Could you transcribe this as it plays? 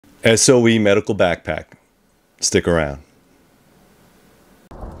SOE medical backpack. Stick around.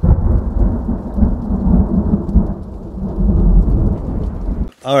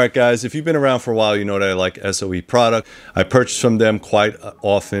 Alright guys, if you've been around for a while, you know that I like SOE product. I purchase from them quite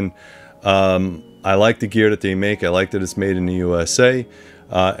often. I like the gear that they make. I like that it's made in the USA.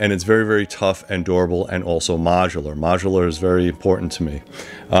 And it's very, very tough and durable and also modular. Modular is very important to me.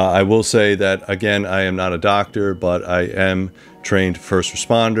 I will say that, again, I am not a doctor, but I am trained first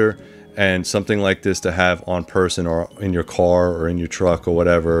responder. And something like this to have on person or in your car or in your truck or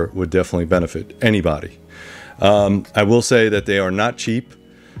whatever would definitely benefit anybody. I will say that they are not cheap.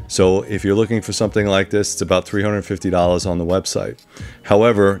 So if you're looking for something like this, it's about $350 on the website.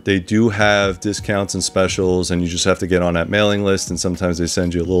 However, they do have discounts and specials, and you just have to get on that mailing list, and sometimes they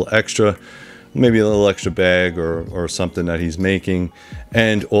send you a little extra, maybe a little extra bag or something that he's making,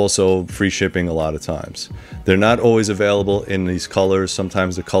 and also free shipping a lot of times. They're not always available in these colors.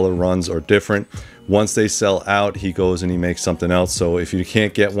 Sometimes the color runs are different. Once they sell out, he goes and he makes something else. So if you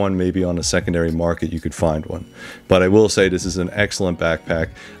can't get one, maybe on the secondary market, you could find one. But I will say this is an excellent backpack.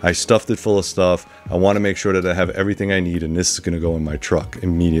 I stuffed it full of stuff. I want to make sure that I have everything I need, and this is going to go in my truck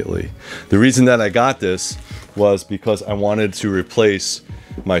immediately. The reason that I got this was because I wanted to replace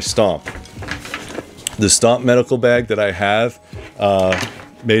my Stomp. The Stomp medical bag that I have,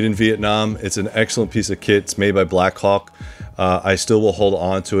 made in Vietnam, it's an excellent piece of kit. It's made by Blackhawk. I still will hold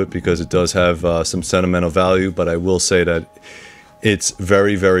on to it because it does have some sentimental value, but I will say that it's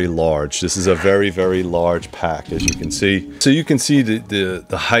very, very large. This is a very, very large pack, as you can see. So you can see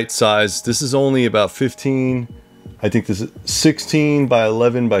the height size. This is only about 15, I think this is 16 by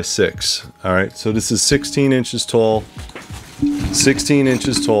 11 by 6. All right, so this is 16 inches tall, 16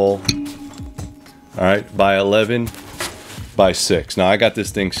 inches tall, all right, by 11 by 6. Now I got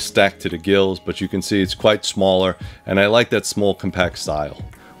this thing stacked to the gills, but you can see it's quite smaller, and I like that small compact style.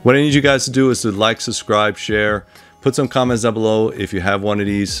 What I need you guys to do is to like, subscribe, share, put some comments down below if you have one of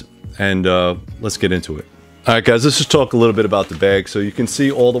these, and let's get into it. All right guys, let's just talk a little bit about the bag. So you can see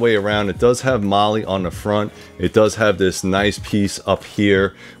all the way around, it does have MOLLE on the front. It does have this nice piece up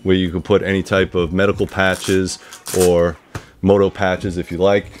here where you can put any type of medical patches or moto patches if you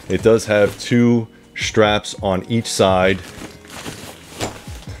like. It does have 2 straps on each side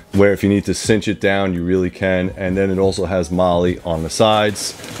where if you need to cinch it down, you really can. And then it also has MOLLE on the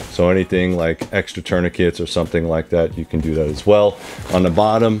sides, so anything like extra tourniquets or something like that, you can do that as well. On the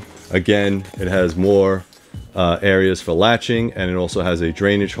bottom, again, it has more areas for latching, and it also has a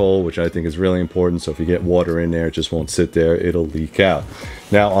drainage hole, which I think is really important. So if you get water in there, it just won't sit there, it'll leak out.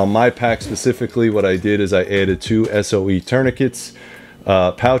 Now on my pack specifically, what I did is I added 2 SOE tourniquets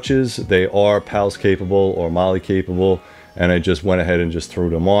pouches. They are PALS capable or MOLLE capable, and I just went ahead and just threw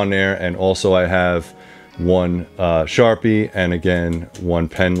them on there. And also I have 1 Sharpie, and again 1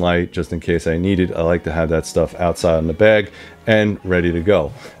 pen light, just in case I need it. I like to have that stuff outside in the bag and ready to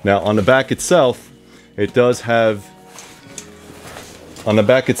go. Now on the back itself, it does have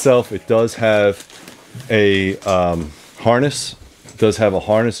a harness. It does have a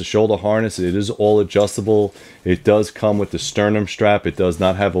harness, a shoulder harness. It is all adjustable. It does come with the sternum strap. It does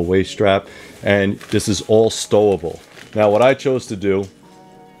not have a waist strap, and this is all stowable. Now what I chose to do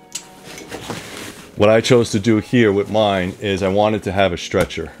here with mine is I wanted to have a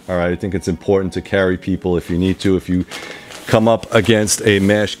stretcher. All right, I think it's important to carry people if you need to. If you come up against a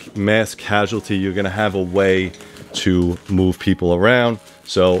mass casualty, you're going to have a way to move people around.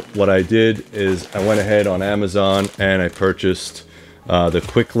 So what I did is I went ahead on Amazon and I purchased the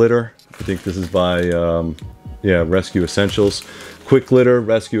Quick Litter. I think this is by Rescue Essentials. Quick Litter,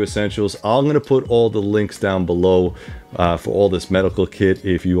 Rescue Essentials. I'm going to put all the links down below for all this medical kit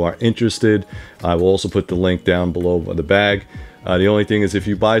if you are interested. I will also put the link down below the bag. The only thing is, if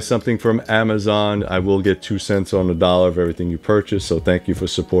you buy something from Amazon, I will get 2 cents on the dollar of everything you purchase. So thank you for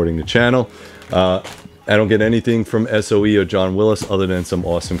supporting the channel. I don't get anything from SOE or John Willis other than some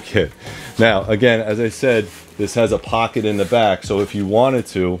awesome kit. Now, again, as I said, this has a pocket in the back. So if you wanted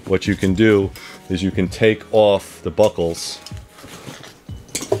to, what you can do is you can take off the buckles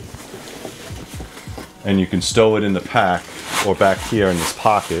and you can stow it in the pack or back here in this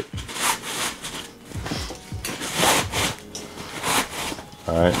pocket.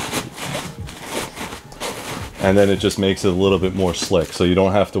 All right. And then it just makes it a little bit more slick, so you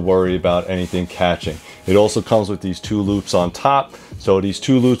don't have to worry about anything catching. It also comes with these 2 loops on top. So these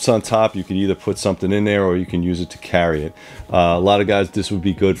 2 loops on top, you could either put something in there or you can use it to carry it. A lot of guys, this would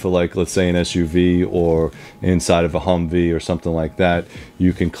be good for, like, let's say an SUV or inside of a Humvee or something like that.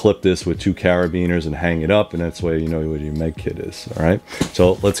 You can clip this with 2 carabiners and hang it up, and that's where you know where your med kit is. All right,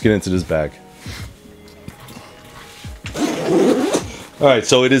 so let's get into this bag. All right,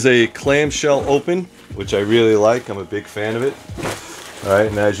 so it is a clamshell open, which I really like. I'm a big fan of it. All right,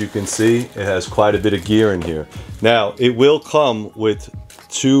 and as you can see, it has quite a bit of gear in here. Now, it will come with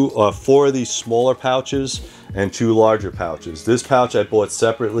four of these smaller pouches and 2 larger pouches. This pouch I bought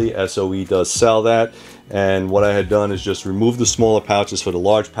separately. SOE does sell that. And what I had done is just remove the smaller pouches for the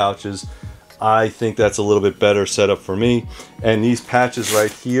large pouches. I think that's a little bit better setup for me. And these patches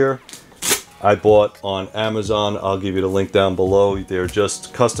right here, I bought on Amazon. I'll give you the link down below. They're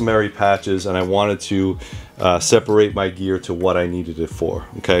just customary patches, and I wanted to separate my gear to what I needed it for.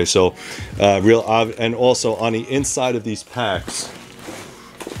 Okay, so and also on the inside of these packs,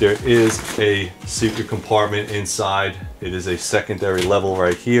 there is a secret compartment inside. It is a secondary level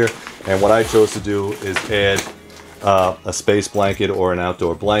right here, and what I chose to do is add a space blanket or an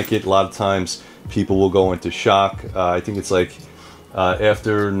outdoor blanket. A lot of times people will go into shock. I think it's like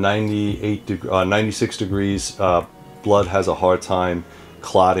after 96 degrees, blood has a hard time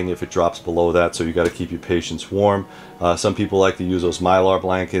clotting if it drops below that, so you got to keep your patients warm. Some people like to use those Mylar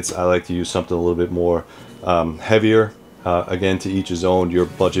blankets. I like to use something a little bit more heavier. Again, to each his own. Your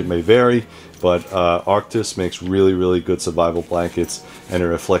budget may vary, but Arctis makes really good survival blankets, and it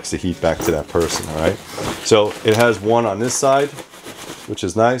reflects the heat back to that person. All right, so it has one on this side, which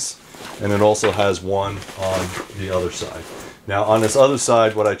is nice, and it also has one on the other side. Now on this other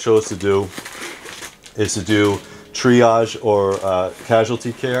side, what I chose to do is to do triage or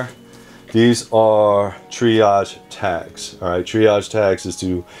casualty care. These are triage tags. All right, triage tags is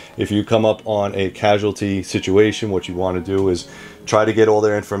to, if you come up on a casualty situation, what you want to do is try to get all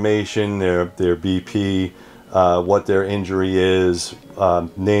their information, their BP, what their injury is,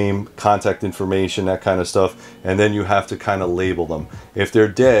 name, contact information, that kind of stuff, and then you have to kind of label them. If they're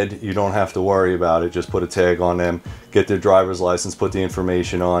dead, you don't have to worry about it. Just put a tag on them, get their driver's license, put the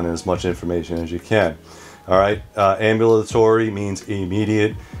information on, and as much information as you can. All right, ambulatory means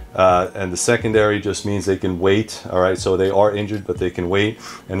immediate, and the secondary just means they can wait. All right, so they are injured, but they can wait.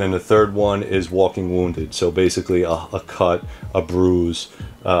 And then the third one is walking wounded. So basically a cut, a bruise,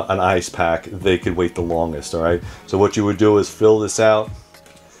 an ice pack, they could wait the longest. All right, so what you would do is fill this out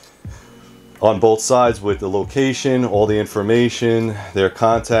on both sides with the location, all the information, their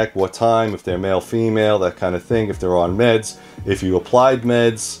contact, what time, if they're male, female, that kind of thing, if they're on meds, if you applied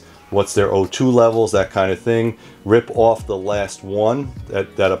meds, what's their O2 levels, that kind of thing. Rip off the last one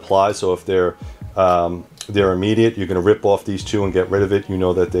that applies. So if they're immediate, you're going to rip off these 2 and get rid of it. You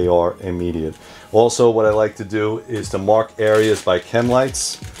know that they are immediate. Also, what I like to do is to mark areas by chem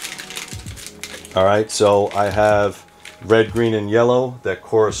lights. All right, so I have red, green, and yellow that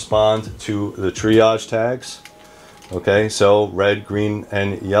correspond to the triage tags. Okay, so red, green,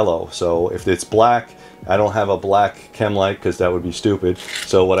 and yellow. So if it's black, I don't have a black chem light because that would be stupid.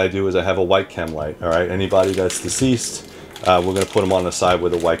 So what I do is I have a white chem light. All right, anybody that's deceased, we're going to put them on the side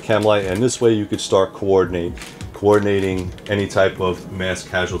with a white chem light, and this way you could start coordinating any type of mass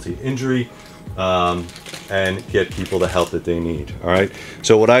casualty injury, and get people the help that they need. All right,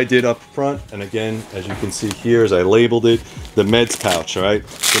 so what I did up front, and again, as you can see here, is I labeled it the meds pouch. All right,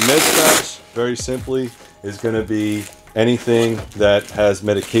 the meds pouch, very simply, is going to be anything that has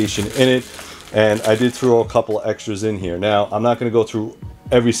medication in it. And I did throw a couple of extras in here. Now, I'm not going to go through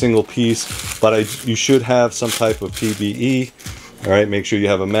every single piece, but you should have some type of PPE. All right, make sure you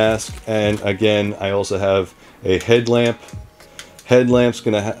have a mask. And again, I also have a headlamp. Headlamp's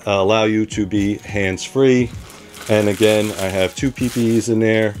going to allow you to be hands-free. And again, I have 2 PPEs in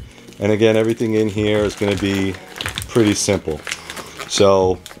there. And again, everything in here is going to be pretty simple.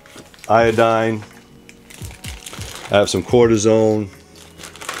 So, iodine. I have some cortisone.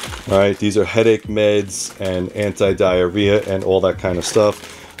 All right, these are headache meds and anti-diarrhea and all that kind of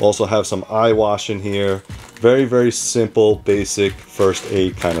stuff. Also have some eye wash in here. Very simple, basic first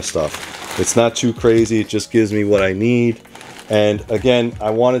aid kind of stuff. It's not too crazy. It just gives me what I need. And again, I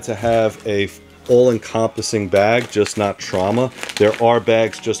wanted to have a all-encompassing bag, just not trauma. There are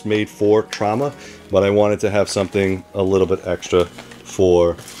bags just made for trauma, but I wanted to have something a little bit extra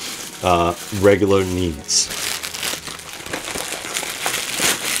for regular needs.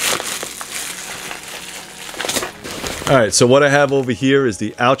 All right, so what I have over here is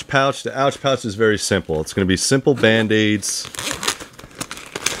the ouch pouch. The ouch pouch is very simple. It's going to be simple band-aids.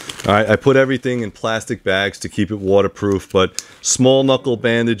 All right, I put everything in plastic bags to keep it waterproof, but small knuckle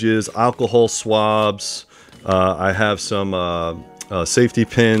bandages, alcohol swabs. I have some safety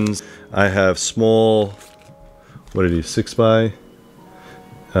pins. I have small, what are these, 6x,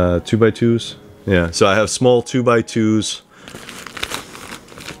 2x2s? Yeah, so I have small 2x2s.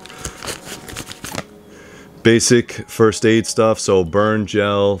 Basic first aid stuff, so burn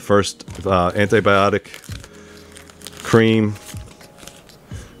gel, first antibiotic, cream,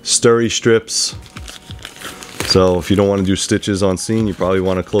 Steri strips. So if you don't want to do stitches on scene, you probably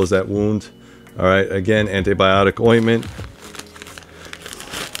want to close that wound. All right, again, antibiotic ointment.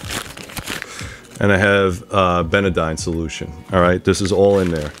 And I have Benadine solution. All right, this is all in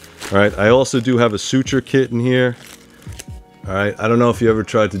there. All right, I also do have a suture kit in here. All right, I don't know if you ever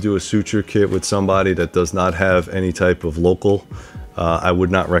tried to do a suture kit with somebody that does not have any type of local. I would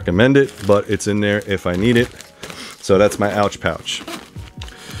not recommend it, but it's in there if I need it. So that's my ouch pouch.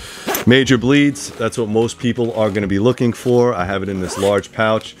 Major bleeds, that's what most people are going to be looking for. I have it in this large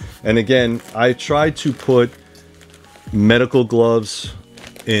pouch. And again, I try to put medical gloves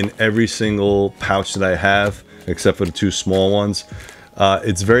in every single pouch that I have, except for the two small ones.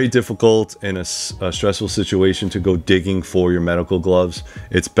 It's very difficult in a stressful situation to go digging for your medical gloves.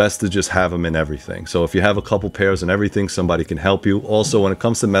 It's best to just have them in everything. So if you have a couple pairs and everything, somebody can help you. Also, when it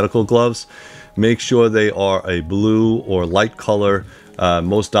comes to medical gloves, make sure they are a blue or light color.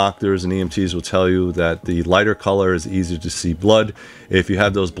 Most doctors and EMTs will tell you that the lighter color is easier to see blood. If you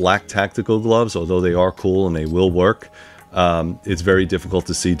have those black tactical gloves, although they are cool and they will work, it's very difficult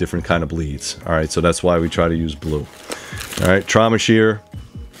to see different kind of bleeds. All right, so that's why we try to use blue. All right, trauma shear.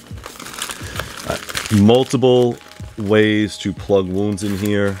 Multiple ways to plug wounds in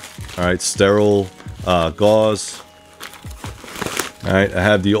here. All right, sterile gauze. All right, I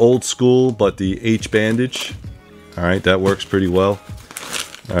have the old school, but the H bandage. All right, that works pretty well.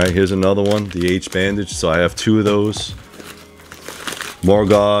 All right, here's another one, the H bandage. So I have two of those. More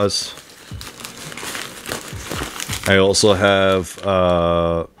gauze. I also have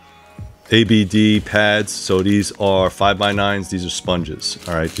ABD pads. So these are 5x9s. These are sponges.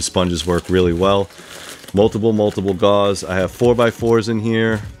 All right, these sponges work really well. Multiple gauze. I have 4x4s in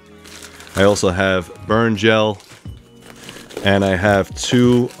here. I also have burn gel. And I have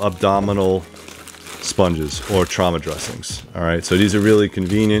two abdominal sponges or trauma dressings. All right, so these are really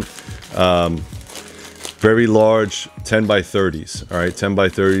convenient. Very large 10x30s. All right,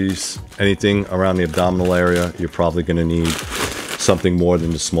 10x30s, anything around the abdominal area, you're probably going to need something more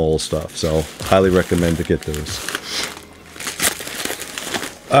than the small stuff. So highly recommend to get those.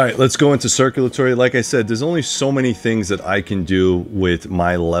 All right, let's go into circulatory. Like I said, there's only so many things that I can do with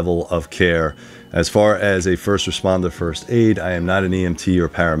my level of care. As far as a first responder first aid, I am not an EMT or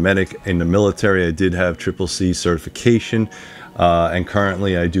paramedic. In the military, I did have CCC certification, and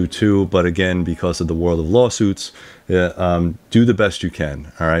currently I do too. But again, because of the world of lawsuits, do the best you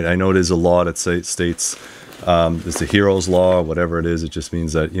can. All right, I know there's a law that states it's the hero's law or whatever it is. It just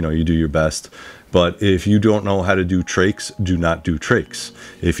means that, you know, you do your best. But if you don't know how to do trachs, do not do trachs.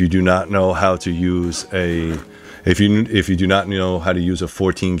 If you do not know how to use if you do not know how to use a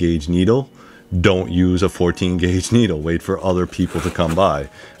 14 gauge needle, don't use a 14 gauge needle. Wait for other people to come by.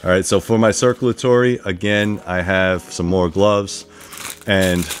 All right, so for my circulatory, again, I have some more gloves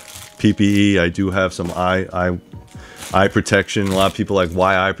and PPE. I do have some eye protection. A lot of people like,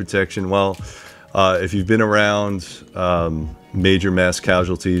 why eye protection? Well, if you've been around major mass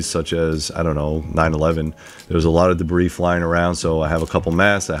casualties such as, I don't know, 9/11, there was a lot of debris flying around, so I have a couple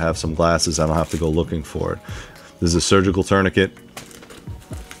masks, I have some glasses, I don't have to go looking for it. This is a surgical tourniquet.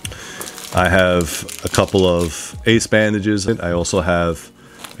 I have a couple of ACE bandages. I also have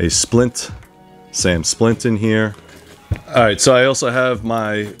a splint, Sam splint in here. All right, so I also have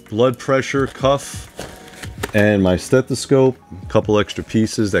my blood pressure cuff and my stethoscope, a couple extra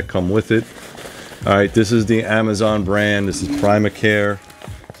pieces that come with it. All right, this is the Amazon brand. This is Primacare.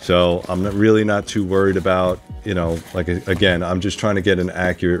 So I'm really not too worried about, you know, like, again, I'm just trying to get an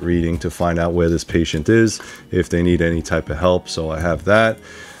accurate reading to find out where this patient is, if they need any type of help. So I have that.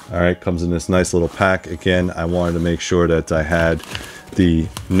 All right, comes in this nice little pack. Again, I wanted to make sure that I had the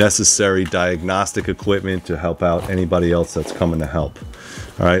necessary diagnostic equipment to help out anybody else that's coming to help.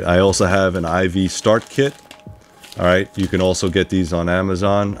 All right, I also have an IV start kit. All right, you can also get these on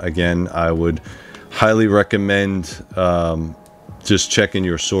Amazon. Again, I would highly recommend just checking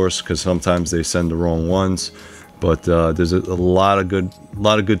your source, because sometimes they send the wrong ones. But there's a lot of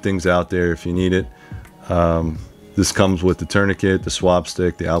good things out there if you need it. This comes with the tourniquet, the swab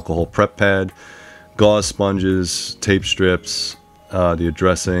stick, the alcohol prep pad, gauze sponges, tape strips, the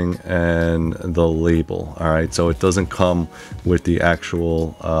addressing, and the label. All right, so it doesn't come with the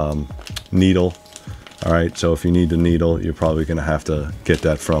actual needle. All right, so if you need the needle, you're probably going to have to get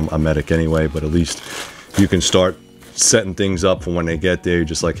that from a medic anyway, but at least you can start setting things up for when they get there. You're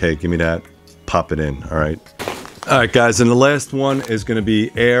just like, hey, give me that, pop it in. All right. All right, guys, and the last one is going to be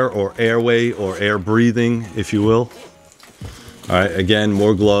air or airway or air breathing, if you will. All right, again,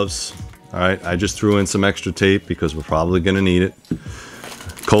 more gloves. All right, I just threw in some extra tape because we're probably going to need it.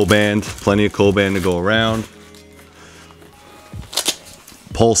 Coband, plenty of Coband to go around.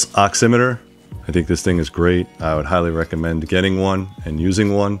 pulse oximeter. I think this thing is great. I would highly recommend getting one and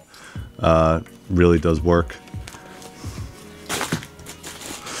using one. Really does work.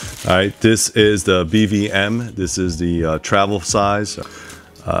 All right, this is the BVM. This is the travel size.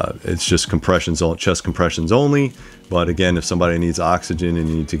 It's just compressions, chest compressions only. But again, if somebody needs oxygen and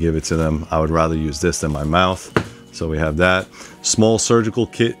you need to give it to them, I would rather use this than my mouth. So we have that. Small surgical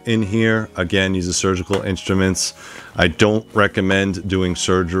kit in here. Again, these are surgical instruments. I don't recommend doing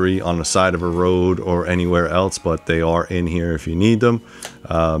surgery on the side of a road or anywhere else, but they are in here if you need them.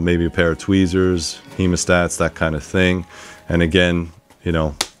 Maybe a pair of tweezers, hemostats, that kind of thing. And again, you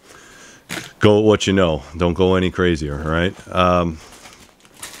know, go with what you know. Don't go any crazier, all right?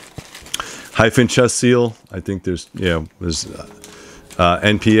 Hyphen chest seal. I think there's NPA,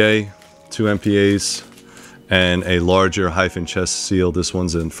 2 NPAs, and a larger hyphen chest seal. This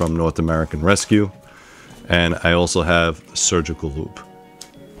one's from North American Rescue. And I also have surgical loop.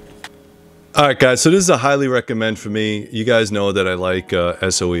 All right, guys, so this is a highly recommend for me. You guys know that I like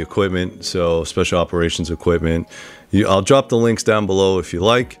SOE equipment, so special operations equipment. I'll drop the links down below if you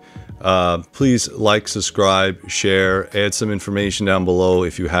like. Please like, subscribe, share, add some information down below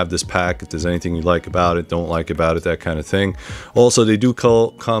if you have this pack, if there's anything you like about it, don't like about it, that kind of thing. Also, they do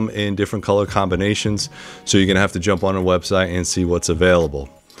come in different color combinations, so you're going to have to jump on a website and see what's available.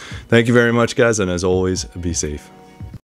 Thank you very much, guys, and as always, be safe.